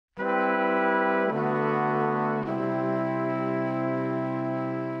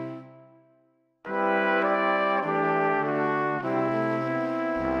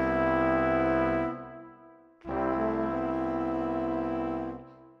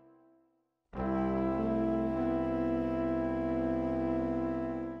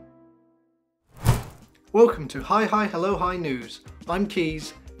Welcome to Hi Hi Hello Hi News. I'm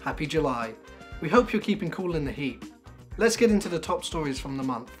Keys. Happy July. We hope you're keeping cool in the heat. Let's get into the top stories from the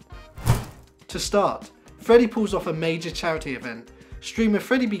month. To start, Freddy pulls off a major charity event. Streamer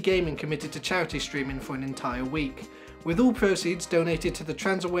Freddy B Gaming committed to charity streaming for an entire week, with all proceeds donated to the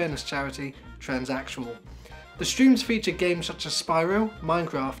trans awareness charity Transactual. The streams feature games such as Spyro,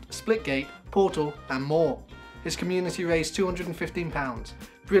 Minecraft, Splitgate, Portal and more. His community raised £215.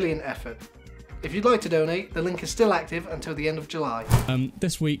 Brilliant effort. If you'd like to donate, the link is still active until the end of July.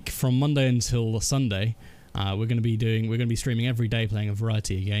 This week, from Monday until Sunday, we're going to be streaming every day, playing a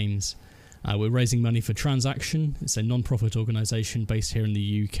variety of games. We're raising money for Transaction. It's a non-profit organisation based here in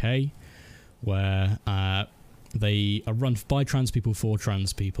the UK, where they are run by trans people for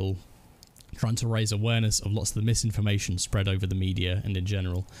trans people, trying to raise awareness of lots of the misinformation spread over the media and in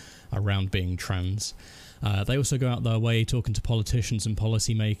general around being trans. They also go out their way talking to politicians and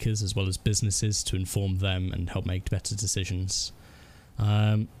policymakers as well as businesses to inform them and help make better decisions.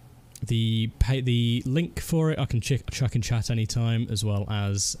 The link for it I can check in chat anytime, as well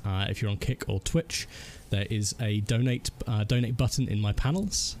as if you're on Kick or Twitch, there is a donate button in my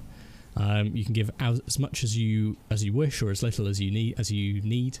panels. You can give out as much as you wish or as little as you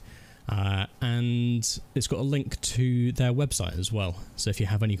need. And it's got a link to their website as well, so if you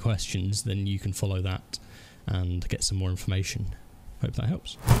have any questions then you can follow that and get some more information. Hope that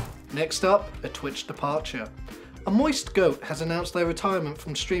helps. Next up, a Twitch departure. A Moist Goat has announced their retirement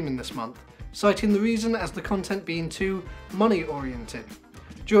from streaming this month, citing the reason as the content being too money oriented.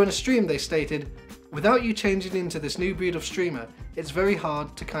 During a stream they stated, "Without you changing into this new breed of streamer, it's very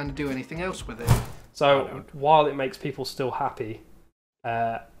hard to kind of do anything else with it." So while it makes people still happy,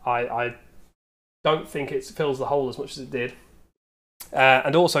 I don't think it fills the hole as much as it did.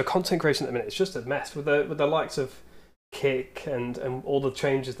 And also content creation at the minute, it's just a mess with the likes of Kick and all the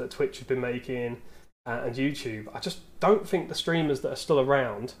changes that Twitch have been making and YouTube. I just don't think the streamers that are still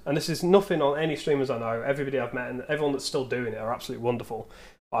around, and this is nothing on any streamers I know, everybody I've met and everyone that's still doing it are absolutely wonderful.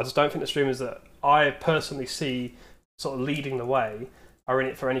 But I just don't think the streamers that I personally see sort of leading the way are in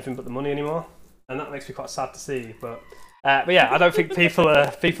it for anything but the money anymore, and that makes me quite sad to see. But yeah, I don't think people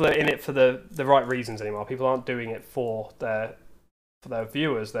are in it for the right reasons anymore. People aren't doing it for their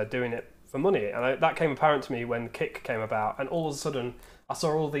viewers, they're doing it for money. And that came apparent to me when Kick came about, and all of a sudden I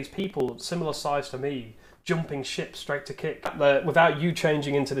saw all these people similar size to me jumping ship straight to Kick. Without you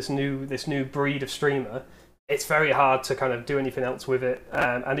changing into this new breed of streamer, it's very hard to kind of do anything else with it.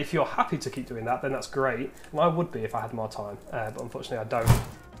 And if you're happy to keep doing that, then that's great. And I would be if I had more time, but unfortunately I don't.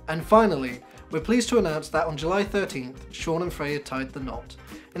 And finally, we're pleased to announce that on July 13th, Sean and Freya tied the knot.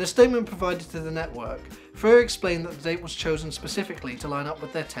 In a statement provided to the network, Freya explained that the date was chosen specifically to line up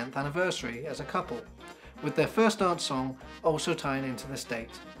with their 10th anniversary as a couple, with their first dance song also tying into this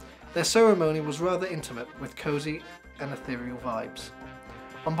date. Their ceremony was rather intimate, with cosy and ethereal vibes.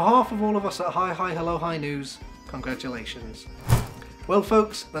 On behalf of all of us at Hi Hi Hello Hi News, congratulations. Well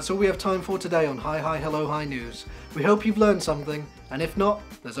folks, that's all we have time for today on Hi Hi Hello Hi News. We hope you've learned something, and if not,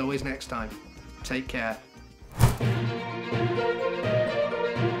 there's always next time. Take care.